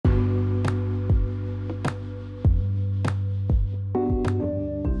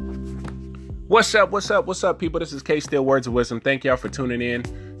What's up? What's up, people? This is K Still Words of Wisdom. Thank y'all for tuning in.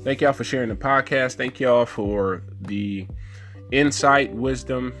 Thank y'all for sharing the podcast. Thank y'all for the insight,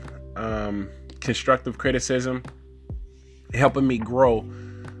 wisdom, constructive criticism, helping me grow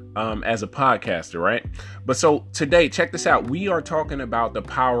as a podcaster, right? But so today, check this out. We are talking about the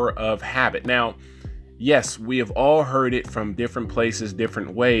power of habit. Now, yes, we have all heard it from different places,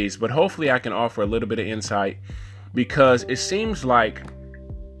 different ways, but hopefully I can offer a little bit of insight because it seems like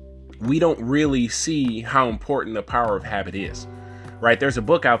we don't really see how important the power of habit is, right? There's a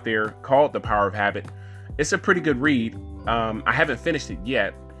book out there called The Power of Habit. It's a pretty good read. I haven't finished it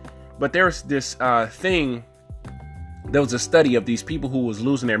yet, but there's this thing. There was a study of these people who was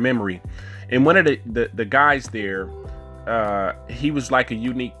losing their memory. And one of the guys there, he was like a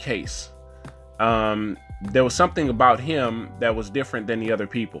unique case. There was something about him that was different than the other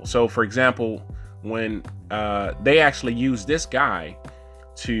people. So, for example, when they actually used this guy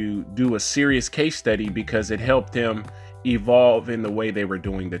to do a serious case study because it helped him evolve in the way they were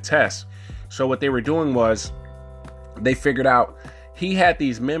doing the test. So what they were doing was they figured out he had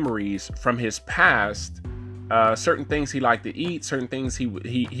these memories from his past, certain things he liked to eat, certain things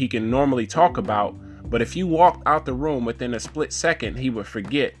he can normally talk about. But if you walked out the room within a split second, he would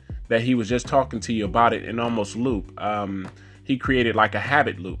forget that he was just talking to you about it and almost loop. He created like a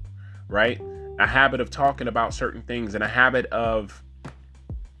habit loop, right? A habit of talking about certain things and a habit of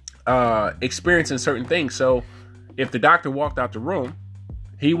experiencing certain things. So if the doctor walked out the room,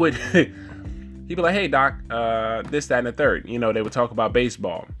 he'd be like, "Hey doc, this, that, and the third." You know, they would talk about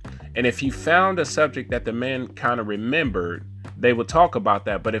baseball. And if he found a subject that the man kind of remembered, they would talk about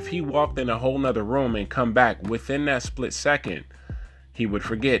that. But if he walked in a whole nother room and come back within that split second, he would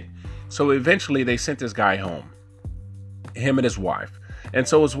forget. So eventually they sent this guy home, him and his wife. And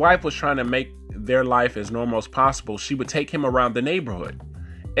so his wife was trying to make their life as normal as possible. She would take him around the neighborhood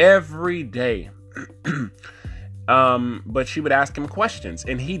every day. But she would ask him questions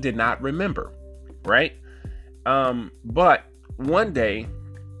and he did not remember, right? But one day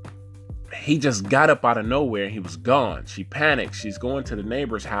he just got up out of nowhere and he was gone. She panicked. She's going to the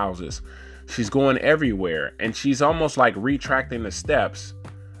neighbors' houses. She's going everywhere. And she's almost like retracting the steps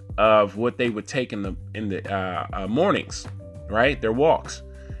of what they would take in the mornings, right? Their walks.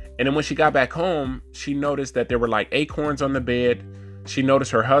 And then when she got back home, she noticed that there were like acorns on the bed. She noticed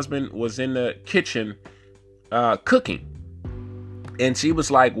her husband was in the kitchen cooking. And she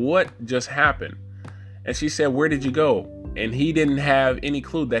was like, "What just happened?" And she said, "Where did you go?" And he didn't have any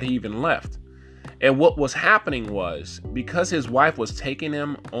clue that he even left. And what was happening was, because his wife was taking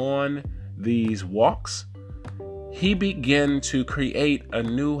him on these walks, he began to create a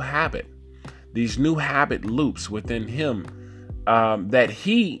new habit, these new habit loops within him that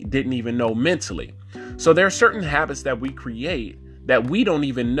he didn't even know mentally. So there are certain habits that we create that we don't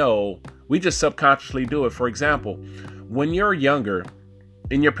even know. We just subconsciously do it. For example, when you're younger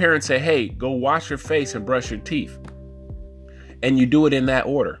and your parents say, "Hey, go wash your face and brush your teeth." And you do it in that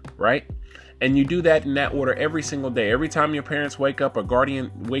order, right? And you do that in that order every single day. Every time your parents wake up, a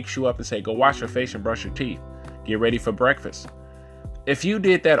guardian wakes you up and say, "Go wash your face and brush your teeth. Get ready for breakfast." If you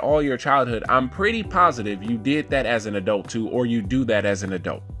did that all your childhood, I'm pretty positive you did that as an adult too, or you do that as an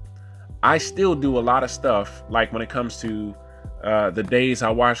adult. I still do a lot of stuff, like when it comes to the days I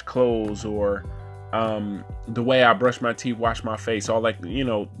wash clothes, or the way I brush my teeth, wash my face, all like,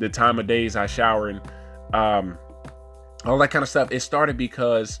 the time of days I shower, and all that kind of stuff. It started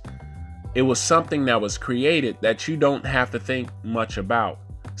because it was something that was created that you don't have to think much about.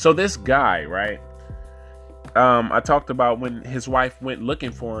 So this guy, right? I talked about when his wife went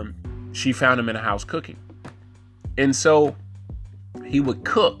looking for him, she found him in a house cooking. And so he would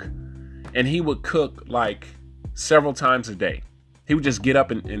cook, and he would cook like several times a day. He would just get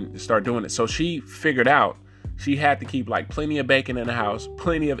up and start doing it. So she figured out she had to keep like plenty of bacon in the house,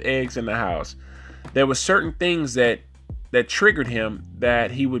 plenty of eggs in the house. There were certain things that triggered him,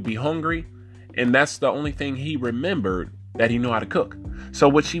 that he would be hungry. And that's the only thing he remembered that he knew how to cook. So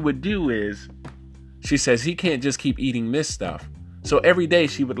what she would do is, she says he can't just keep eating this stuff. So every day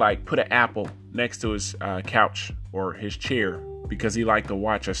she would like put an apple next to his couch or his chair because he liked to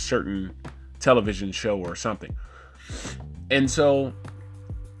watch a certain television show or something. And so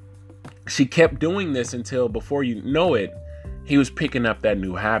she kept doing this until, before you know it, he was picking up that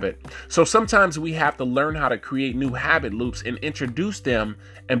new habit. So sometimes we have to learn how to create new habit loops and introduce them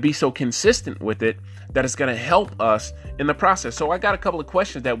and be so consistent with it that it's going to help us in the process. So I got a couple of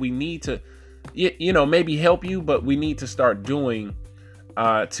questions that we need to, maybe help you, but we need to start doing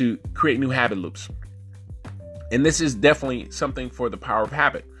to create new habit loops. And this is definitely something for the power of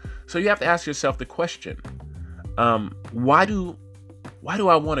habit. So you have to ask yourself the question, why do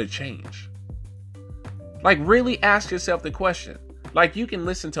I want to change? Like, really ask yourself the question. Like, you can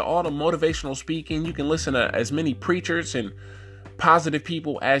listen to all the motivational speaking. You can listen to as many preachers and positive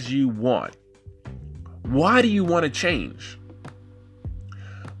people as you want. Why do you want to change?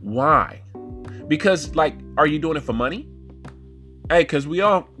 Why? Because, like, are you doing it for money? Hey, because we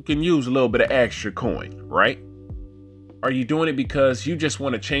all can use a little bit of extra coin, right? Are you doing it because you just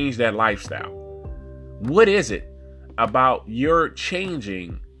want to change that lifestyle? What is it about your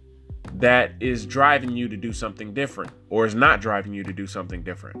changing that is driving you to do something different, or is not driving you to do something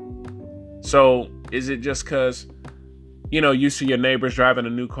different? So is it just because, you see your neighbors driving the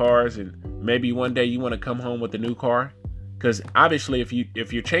new cars and maybe one day you want to come home with a new car? Because obviously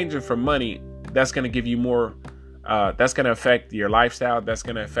if you're changing for money, that's going to give you more, that's going to affect your lifestyle. That's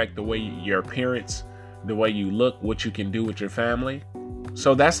going to affect the way your appearance, the way you look, what you can do with your family.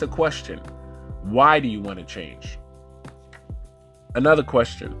 So that's the question. Why do you want to change? Another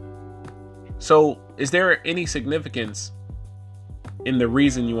question. So is there any significance in the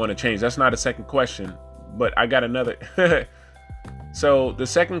reason you want to change? That's not a second question, but I got another. So the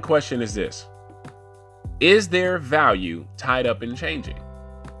second question is this. Is there value tied up in changing?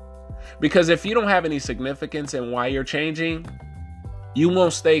 Because if you don't have any significance in why you're changing, you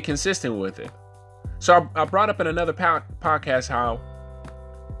won't stay consistent with it. So I brought up in another podcast how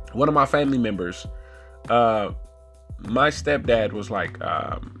one of my family members, my stepdad was like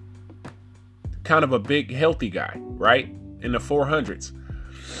kind of a big, healthy guy, right? In the 400s.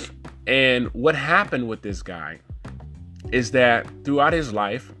 And what happened with this guy is that throughout his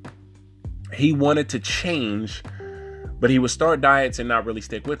life, he wanted to change, but he would start diets and not really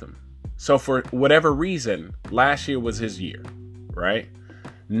stick with them. So for whatever reason, last year was his year, right?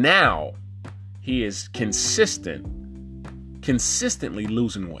 Now he is consistently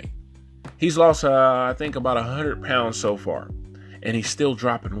losing weight. He's lost, I think, about 100 pounds so far, and he's still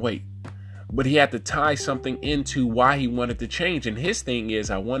dropping weight. But he had to tie something into why he wanted to change. And his thing is,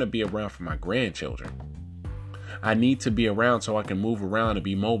 I want to be around for my grandchildren. I need to be around so I can move around and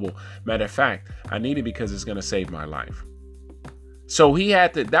be mobile. Matter of fact, I need it because it's going to save my life. So he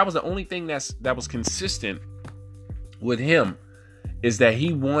had to, that was the only thing that was consistent with him, is that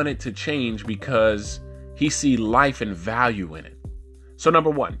he wanted to change because he see life and value in it. So number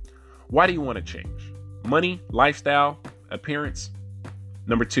one, why do you want to change? Money, lifestyle, appearance.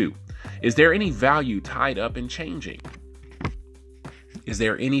 Number two, is there any value tied up in changing? Is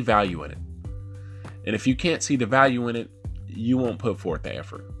there any value in it? And if you can't see the value in it, you won't put forth the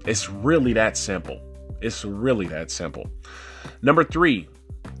effort. It's really that simple. It's really that simple. Number three,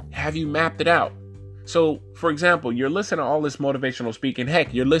 have you mapped it out? So, for example, you're listening to all this motivational speaking.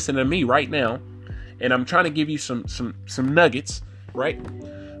 Heck, you're listening to me right now, and I'm trying to give you some nuggets, right?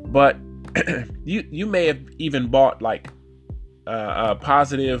 But you may have even bought like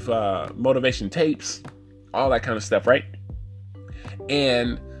positive motivation tapes, all that kind of stuff, right?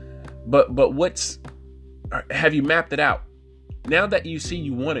 And but have you mapped it out? Now that you see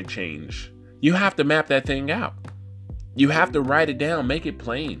you want to change, you have to map that thing out. You have to write it down, make it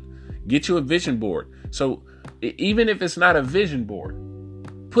plain. Get you a vision board. So even if it's not a vision board,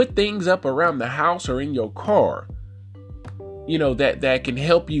 put things up around the house or in your car, that can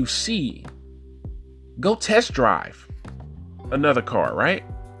help you see. Go test drive another car, right?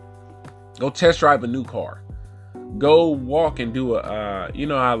 Go test drive a new car. Go walk and do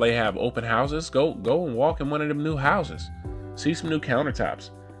how they have open houses? Go and walk in one of them new houses. See some new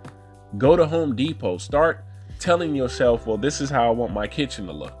countertops. Go to Home Depot. Start telling yourself, well, this is how I want my kitchen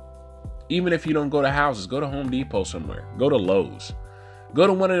to look. Even if you don't go to houses, go to Home Depot somewhere. Go to Lowe's. Go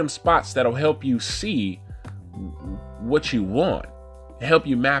to one of them spots that'll help you see what you want. Help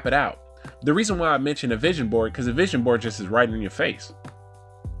you map it out. The reason why I mentioned a vision board, because a vision board just is right in your face.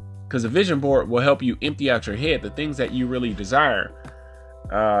 Because a vision board will help you empty out your head the things that you really desire.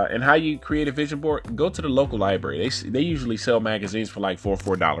 And how you create a vision board, go to the local library. They usually sell magazines for like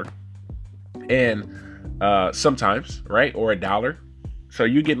 $4. And sometimes, right? Or $1. So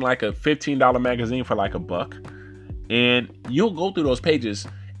you're getting like a $15 magazine for like $1. And you'll go through those pages.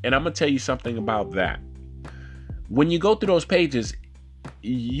 And I'm going to tell you something about that. When you go through those pages,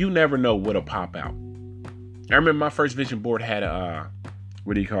 you never know what'll pop out. I remember my first vision board had all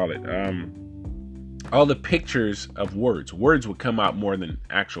the pictures of words. Words would come out more than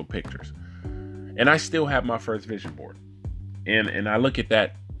actual pictures. And I still have my first vision board. And I look at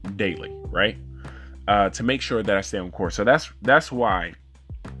that daily, right? To make sure that I stay on course. So that's why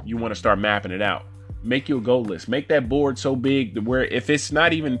you want to start mapping it out. Make your goal list. Make that board so big that where if it's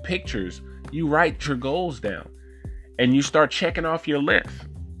not even pictures, you write your goals down. And you start checking off your list.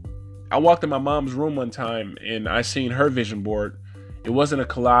 I walked in my mom's room one time and I seen her vision board. It wasn't a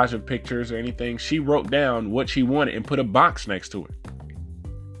collage of pictures or anything. She wrote down what she wanted and put a box next to it.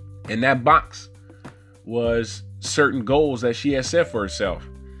 And that box was certain goals that she had set for herself.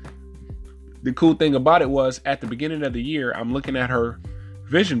 The cool thing about it was at the beginning of the year, I'm looking at her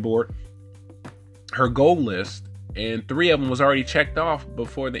vision board, her goal list, and 3 of them was already checked off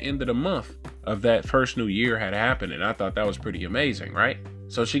before the end of the month of that first new year had happened. And I thought that was pretty amazing, right?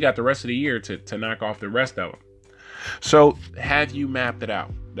 So she got the rest of the year to knock off the rest of them. So have you mapped it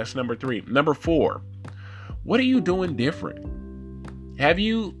out? That's number 3. Number 4, what are you doing different?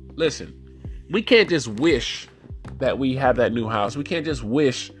 Listen, we can't just wish that we have that new house. We can't just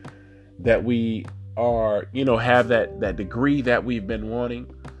wish that we are, have that degree that we've been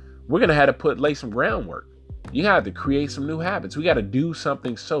wanting. We're going to have to lay some groundwork. You have to create some new habits. We got to do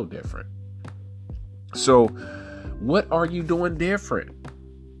something so different. So what are you doing different?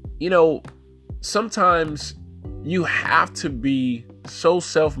 Sometimes you have to be so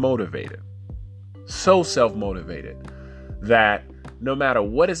self-motivated that no matter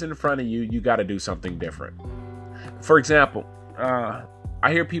what is in front of you, you got to do something different. For example, I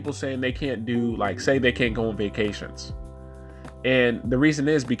hear people saying they can't do, say they can't go on vacations. And the reason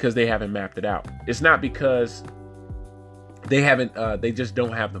is because they haven't mapped it out. It's not because they just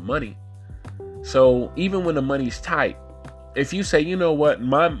don't have the money. So even when the money's tight, if you say, you know what,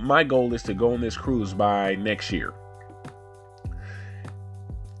 my goal is to go on this cruise by next year,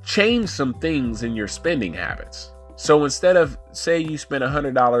 change some things in your spending habits. So instead of, say you spend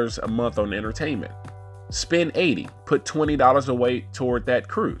 $100 a month on entertainment, spend $80, put $20 away toward that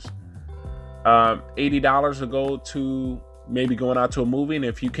cruise. $80 will go to maybe going out to a movie. And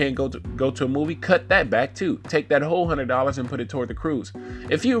if you can't go to a movie, cut that back too. Take that whole $100 and put it toward the cruise.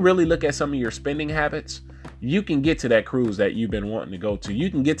 If you really look at some of your spending habits, you can get to that cruise that you've been wanting to go to.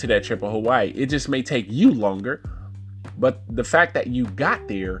 You can get to that trip to Hawaii. It just may take you longer, but the fact that you got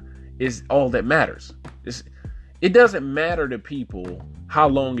there is all that matters. It doesn't matter to people how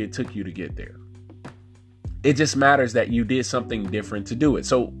long it took you to get there. It just matters that you did something different to do it.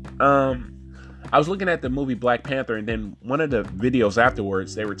 So, I was looking at the movie Black Panther, and then one of the videos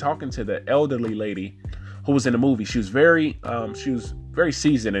afterwards, they were talking to the elderly lady who was in the movie. She was very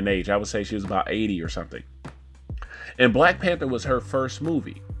seasoned in age. I would say she was about 80 or something. And Black Panther was her first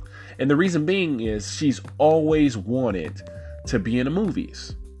movie. And the reason being is she's always wanted to be in the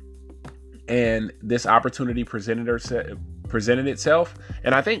movies. And this opportunity presented itself.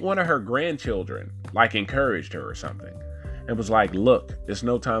 And I think one of her grandchildren encouraged her or something and was like, look, it's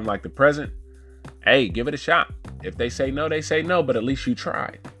no time like the present. Hey, give it a shot. If they say no, they say no, but at least you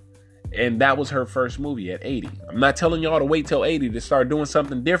tried. And that was her first movie at 80. I'm not telling y'all to wait till 80 to start doing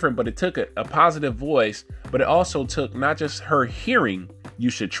something different, but it took a positive voice, but it also took not just her hearing, you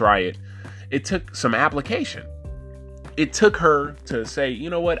should try it. It took some application. It took her to say, you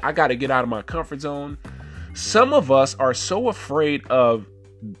know what? I got to get out of my comfort zone. Some of us are so afraid of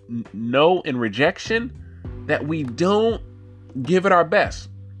no and rejection that we don't give it our best.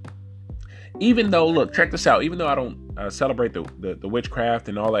 Even though, look, check this out. Even though I don't celebrate the witchcraft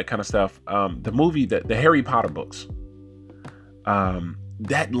and all that kind of stuff, the movie, the Harry Potter books,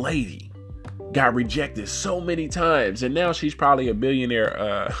 that lady got rejected so many times, and now she's probably a billionaire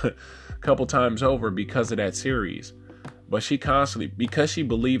a couple times over because of that series. But she constantly, because she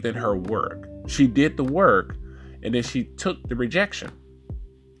believed in her work, she did the work, and then she took the rejection,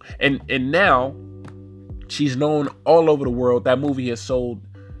 and now she's known all over the world. That movie has sold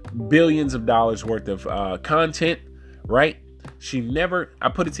billions of dollars worth of content, right? I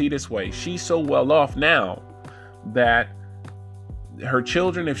put it to you this way. She's so well off now that her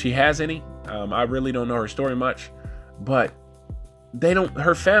children, if she has any, I really don't know her story much, but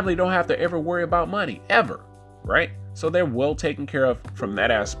her family don't have to ever worry about money ever, right? So they're well taken care of from that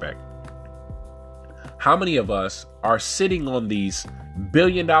aspect. How many of us are sitting on these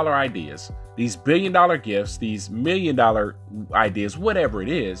billion-dollar ideas, these billion-dollar gifts, these million-dollar ideas, whatever it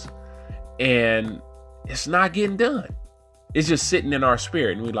is, and it's not getting done? It's just sitting in our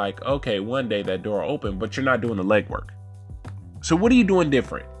spirit, and we're like, okay, one day that door will open, but you're not doing the legwork. So what are you doing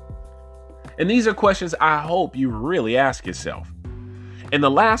different? And these are questions I hope you really ask yourself. And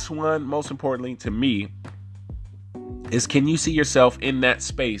the last one, most importantly to me, is, can you see yourself in that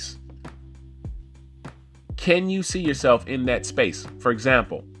space? Can you see yourself in that space? For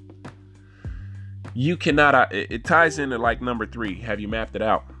example, you cannot, it ties into number 3. Have you mapped it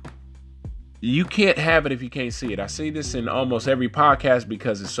out? You can't have it if you can't see it. I see this in almost every podcast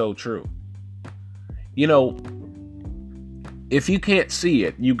because it's so true. If you can't see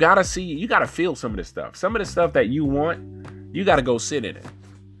it, you got to feel some of this stuff. Some of the stuff that you want, you got to go sit in it.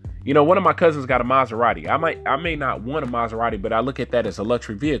 You know, one of my cousins got a Maserati. I may not want a Maserati, but I look at that as a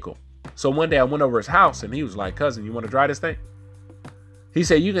luxury vehicle. So one day I went over his house and he was like, cousin, you want to drive this thing? He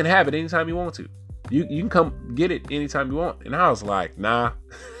said, you can have it anytime you want to. You can come get it anytime you want. And I was like, nah,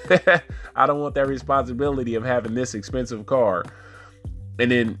 I don't want that responsibility of having this expensive car. And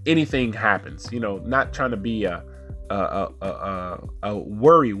then anything happens, you know, not trying to be a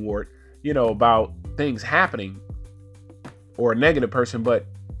worry wart, you know, about things happening or a negative person. But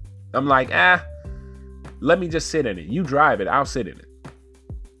I'm like, let me just sit in it. You drive it. I'll sit in it.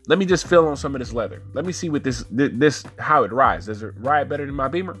 Let me just feel on some of this leather. Let me see what this how it rides. Does it ride better than my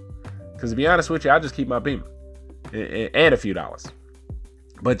Beamer? Because to be honest with you, I just keep my Beamer and a few dollars.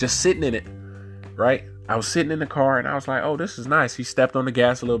 But just sitting in it, right? I was sitting in the car and I was like, oh, this is nice. He stepped on the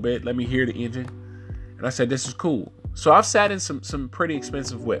gas a little bit. Let me hear the engine. And I said, this is cool. So I've sat in some pretty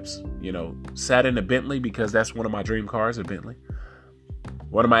expensive whips, you know, sat in a Bentley because that's one of my dream cars, a Bentley.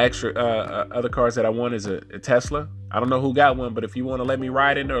 One of my extra other cars that I want is a Tesla. I don't know who got one, but if you want to let me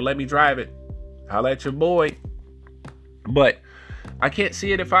ride in or let me drive it, holla at your boy. But I can't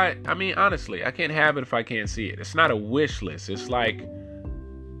see it honestly, I can't have it if I can't see it. It's not a wish list. It's like,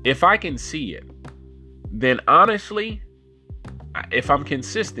 if I can see it, then honestly, if I'm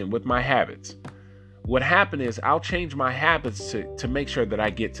consistent with my habits, what happened is I'll change my habits to make sure that I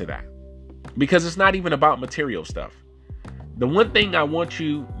get to that. Because it's not even about material stuff. The one thing I want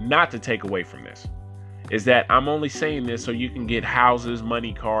you not to take away from this is that I'm only saying this so you can get houses,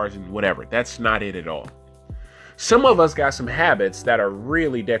 money, cars, and whatever. That's not it at all. Some of us got some habits that are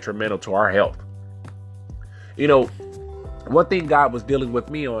really detrimental to our health. You know, one thing God was dealing with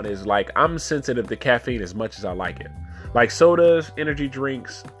me on is like, I'm sensitive to caffeine as much as I like it. Like sodas, energy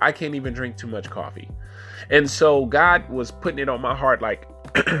drinks, I can't even drink too much coffee. And so God was putting it on my heart like,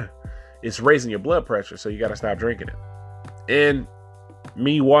 it's raising your blood pressure, so you got to stop drinking it. And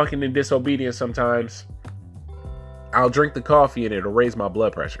me walking in disobedience sometimes, I'll drink the coffee and it'll raise my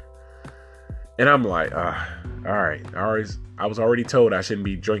blood pressure. And I'm like, all right, I was already told I shouldn't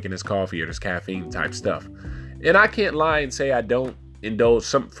be drinking this coffee or this caffeine type stuff. And I can't lie and say I don't indulge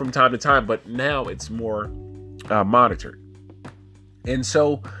some from time to time, but now it's more monitored. And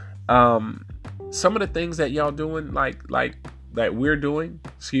so some of the things that y'all doing, like that we're doing,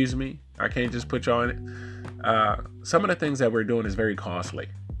 excuse me, I can't just put y'all in it. Some of the things that we're doing is very costly.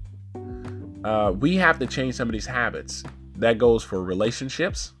 We have to change some of these habits. That goes for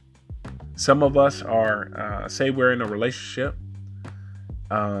relationships. Some of us are, say we're in a relationship,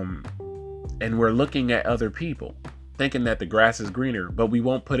 and we're looking at other people, thinking that the grass is greener, but we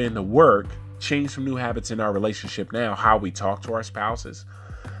won't put in the work, change some new habits in our relationship now, how we talk to our spouses.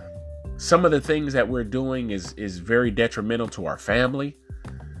 Some of the things that we're doing is very detrimental to our family.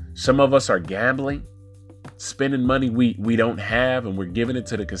 Some of us are gambling, spending money we don't have, and we're giving it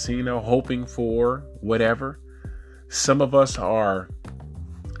to the casino, hoping for whatever. Some of us are,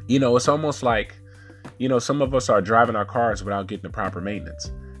 it's almost like, some of us are driving our cars without getting the proper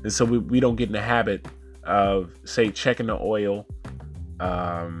maintenance. And so we don't get in the habit of, say, checking the oil,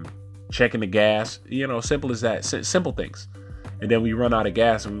 checking the gas, simple as that, simple things. And then we run out of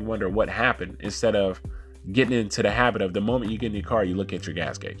gas and we wonder what happened, instead of getting into the habit of the moment you get in your car, you look at your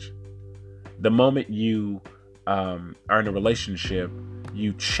gas gauge. The moment you are in a relationship,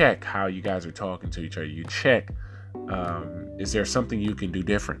 you check how you guys are talking to each other. You check, is there something you can do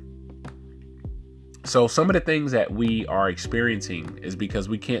different? So some of the things that we are experiencing is because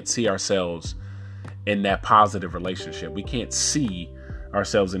we can't see ourselves in that positive relationship. We can't see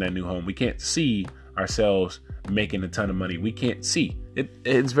ourselves in that new home. We can't see ourselves making a ton of money. We can't see it.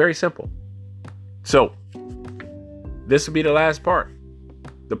 It's very simple. So this will be the last part,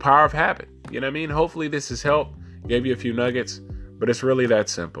 the power of habit. You know what I mean? Hopefully this has helped, gave you a few nuggets, but it's really that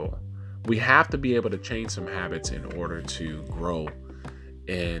simple. We have to be able to change some habits in order to grow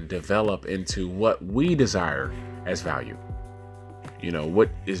and develop into what we desire as value. What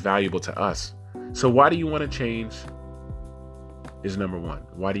is valuable to us. So why do you want to change is number one.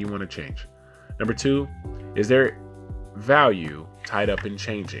 Why do you want to change? Number two, is there value tied up in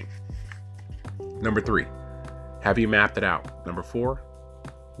changing? Number three, have you mapped it out? Number four,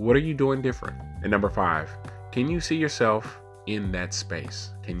 what are you doing different? And number five, can you see yourself in that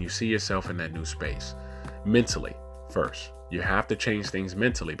space? Can you see yourself in that new space? Mentally first. You have to change things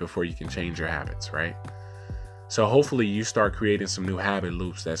mentally before you can change your habits, right? So hopefully you start creating some new habit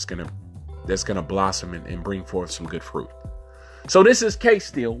loops that's gonna blossom and bring forth some good fruit. So this is K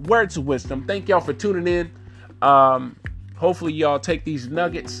Steele, Words of Wisdom. Thank y'all for tuning in. Hopefully y'all take these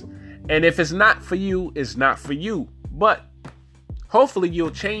nuggets, and if it's not for you, it's not for you. But hopefully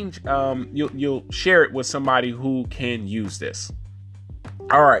you'll change. You'll share it with somebody who can use this.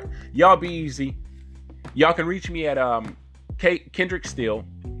 All right. Y'all be easy. Y'all can reach me at Kendrick Steele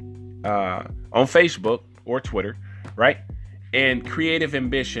on Facebook or Twitter, right? And Creative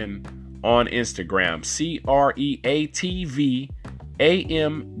Ambition on Instagram.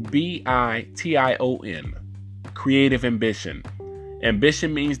 CreativAmbition. Creative Ambition.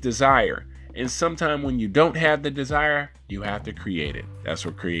 Ambition means desire. And sometimes when you don't have the desire, you have to create it. That's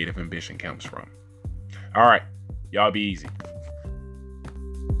where creative ambition comes from. All right. Y'all be easy.